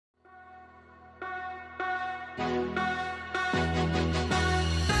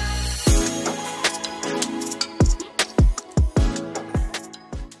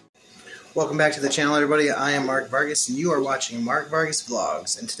Welcome back to the channel, everybody. I am Mark Vargas, and you are watching Mark Vargas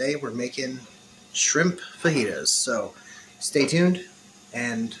Vlogs. And today we're making shrimp fajitas. So stay tuned,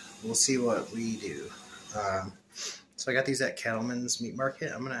 and we'll see what we do. So I got these at Cattleman's Meat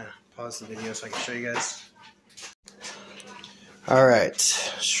Market. I'm gonna pause the video so I can show you guys. All right,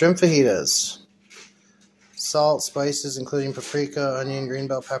 shrimp fajitas. Salt, spices, including paprika, onion, green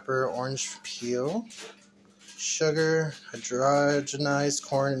bell pepper, orange peel. Sugar, hydrogenized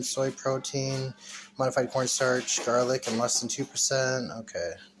corn and soy protein, modified cornstarch, garlic, and less than 2%.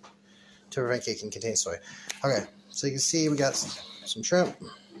 Okay. To prevent cake and contain soy. Okay, so you can see we got some shrimp,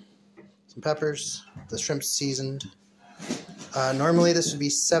 some peppers. The shrimp's seasoned. Normally this would be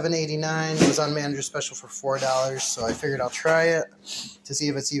 $7.89. It was on Manager Special for $4, so I figured I'll try it to see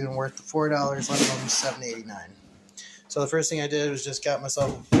if it's even worth the $4, let alone $7.89. So the first thing I did was just got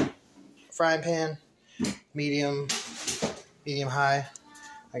myself a frying pan. Medium high.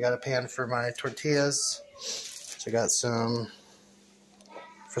 I got a pan for my tortillas. So I got some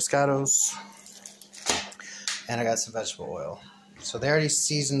Frescados and I got some vegetable oil. So they already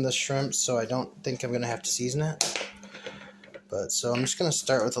seasoned the shrimp, so I don't think I'm gonna have to season it. But so I'm just gonna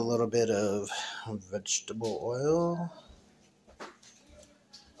start with a little bit of vegetable oil.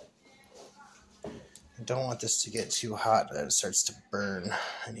 I don't want this to get too hot that it starts to burn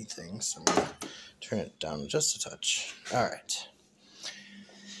anything, so I'm gonna turn it down just a touch. All right.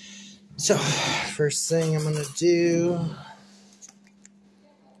 So, first thing I'm gonna do.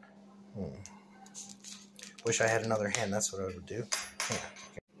 Wish I had another hand. That's what I would do. Yeah.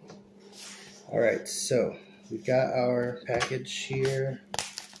 All right. So we've got our package here.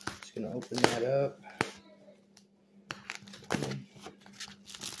 Just gonna open that up.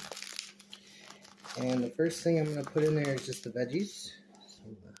 And the first thing I'm gonna put in there is just the veggies.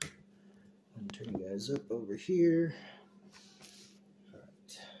 Turn you guys up over here.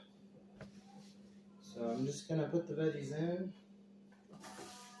 Alright. So I'm just gonna put the veggies in.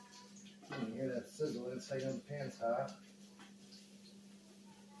 You can hear that sizzle, that's how you know the pan's hot.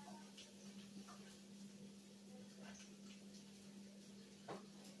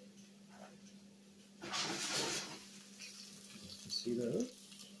 You can see those.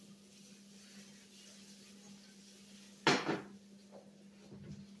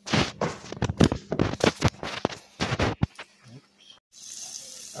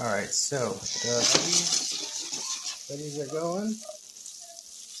 Alright, so the veggies are going.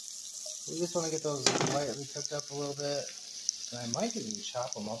 We just want to get those lightly cooked up a little bit. And I might even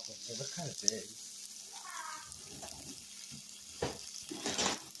chop them up. They look kind of big.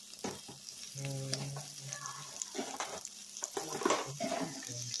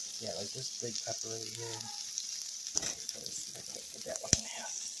 Yeah, like this big pepper right here. I can't get that one in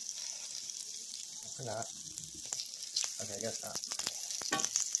half. Or not. Okay, I guess not.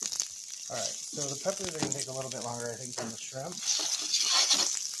 Alright, so the peppers are going to take a little bit longer, I think, than the shrimp.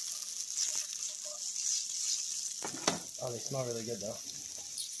 Oh, they smell really good, though. I'm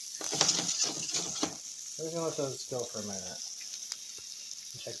just going to let those go for a minute.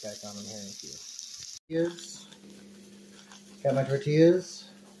 And check back on them here in a few. Got my tortillas.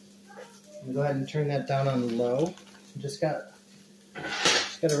 I'm going to go ahead and turn that down on low. Just got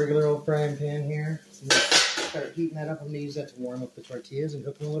a regular old frying pan here. So start heating that up. I'm going to use that to warm up the tortillas and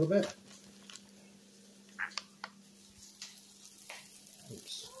cook them a little bit.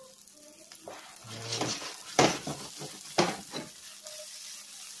 Oops.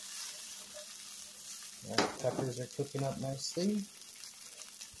 The peppers are cooking up nicely.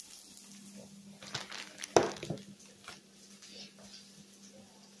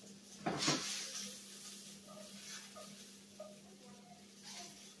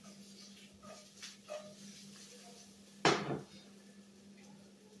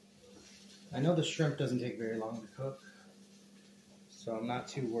 I know the shrimp doesn't take very long to cook, so I'm not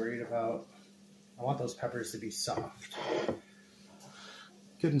too worried about. I want those peppers to be soft.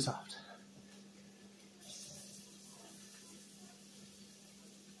 Good and soft.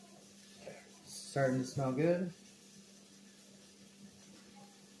 Starting to smell good.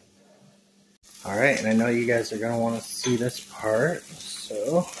 Alright, and I know you guys are going to want to see this part,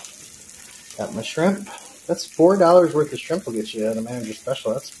 so got my shrimp. That's $4 worth of shrimp will get you at a Manager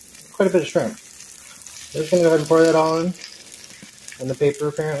Special. That's quite a bit of shrimp. I'm just going to go ahead and pour that all in the paper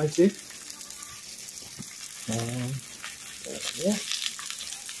apparently too. And yeah.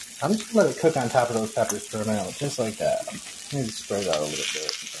 I'm just going to let it cook on top of those peppers for a minute, just like that. Maybe spread it out a little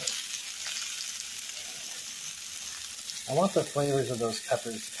bit. I want the flavors of those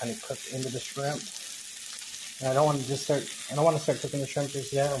peppers to kind of cook into the shrimp And I don't want to start cooking the shrimp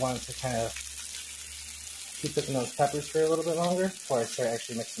just yet. I want it to kind of keep cooking those peppers for a little bit longer before I start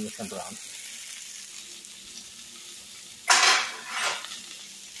actually mixing the shrimp around.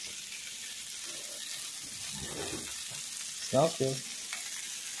 Smells good.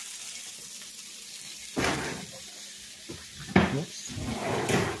 Oops.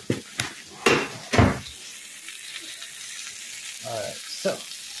 Alright, so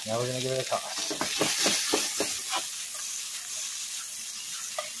now we're going to give it a toss.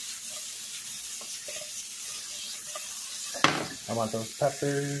 I want those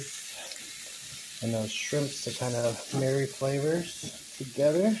peppers and those shrimps to kind of marry flavors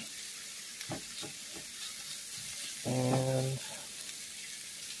together. And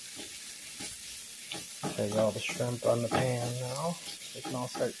I got all the shrimp on the pan now. They can all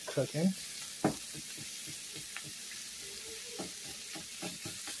start cooking.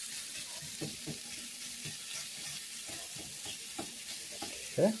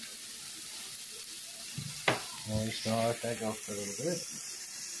 Okay. And we're just going to let that go for a little bit.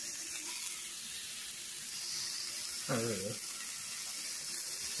 Oh, there we go.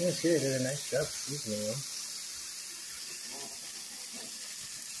 Yeah, see, I did a nice job seasoning them.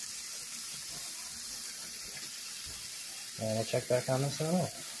 And I'll check back on this in a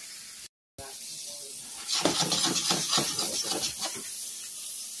minute.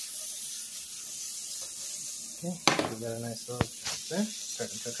 Okay, we got a nice little there,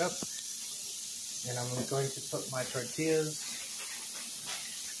 starting to cook up. And I'm going to put my tortillas.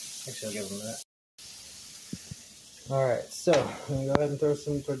 Actually, I'll give them that. Alright, so I'm going to go ahead and throw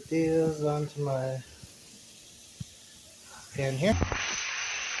some tortillas onto my pan here.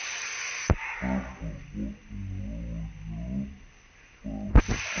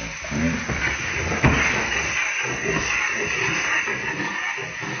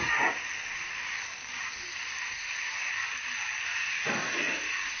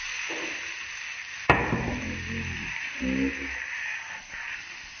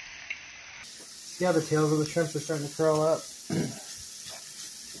 See how the tails of the shrimp are starting to curl up?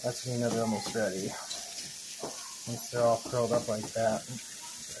 That's when you know they're almost ready. Once they're all curled up like that.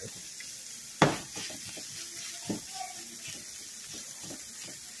 Sorry.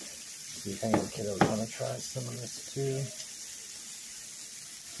 See if any of the kiddos want to try some of this too.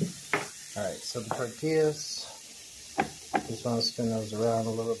 Alright, so the tortillas, just want to spin those around a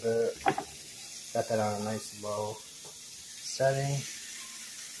little bit. Got that on a nice low setting.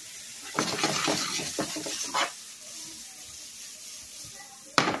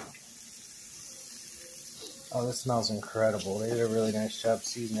 Oh, this smells incredible. They did a really nice job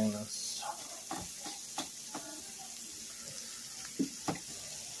seasoning this.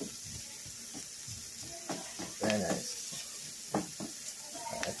 Very nice.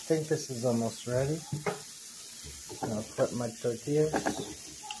 I think this is almost ready. I'm going to flip my tortillas.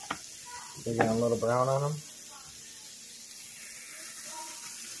 They're getting a little brown on them.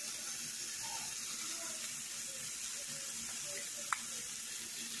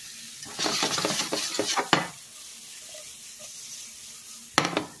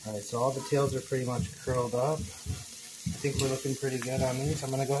 Alright, so all the tails are pretty much curled up. I think we're looking pretty good on these. I'm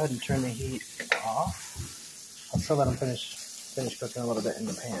going to go ahead and turn the heat off. I'll still let them finish cooking a little bit in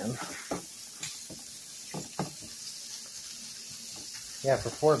the pan. Yeah, for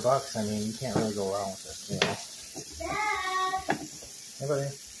 $4, I mean, you can't really go wrong with this, you know. Dad. Hey, buddy.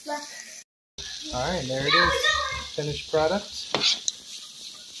 Alright, there it is. Finished product.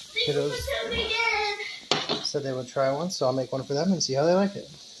 Kiddos said they would try one, so I'll make one for them and see how they like it.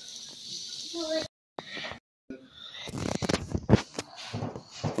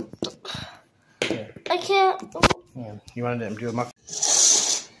 I can't. Yeah, you wanted to do a muffin?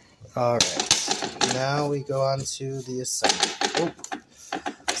 Alright, now we go on to the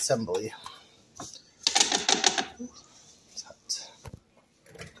assembly. It's hot.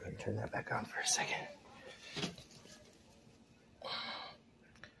 Go ahead and turn that back on for a second.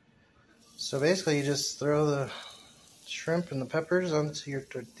 So basically you just throw the shrimp and the peppers onto your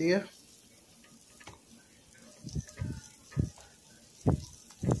tortilla.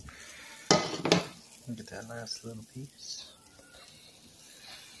 Get that last little piece.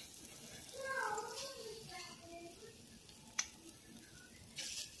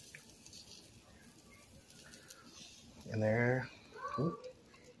 And there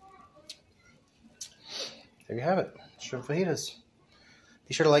you have it. Shrimp fajitas.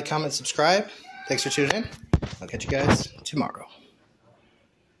 Be sure to like, comment, subscribe. Thanks for tuning in. I'll catch you guys tomorrow.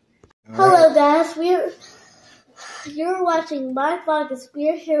 Hello guys, you're watching my vlog.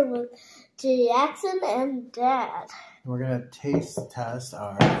 We're here with Jackson and Dad. We're gonna taste test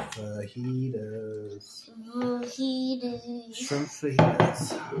our fajitas. Fajitas. Shrimp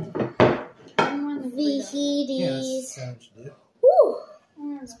fajitas. Fajitas. Yes, that's what you do.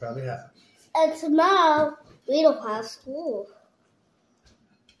 Woo! That's probably hot. And tomorrow we don't have school.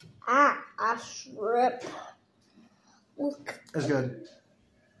 A shrimp. Look. That's good.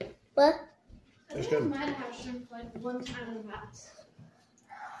 What? That's good. I might have had shrimp like one time in the past.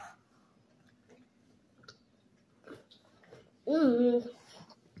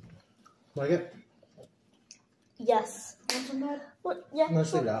 Like it? Yes. Want some bud? What? Yeah.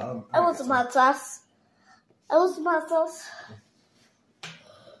 Let's leave it out. I want some hot sauce. I want some hot sauce.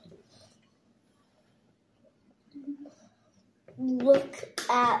 Look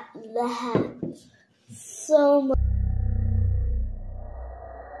at that. So much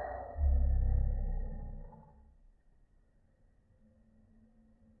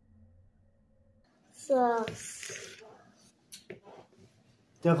sauce.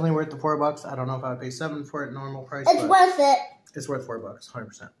 Definitely worth the $4. I don't know if I'd pay $7 for it normal price. It's but worth it. it's worth $4,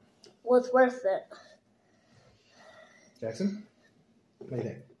 100%. What's worth it? Jackson, what do you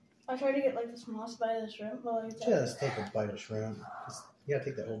think? I tried to get like the smallest bite of the shrimp, but like Just take a bite of shrimp. You gotta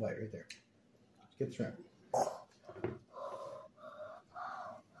take that whole bite right there. Get the shrimp.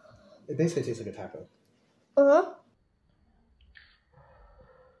 It basically tastes like a taco. Uh-huh.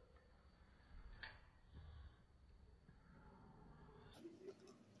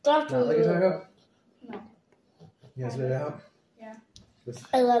 Not like a taco? No. You guys spit it out? Yeah.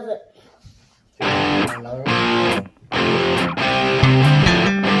 I love it. Another one?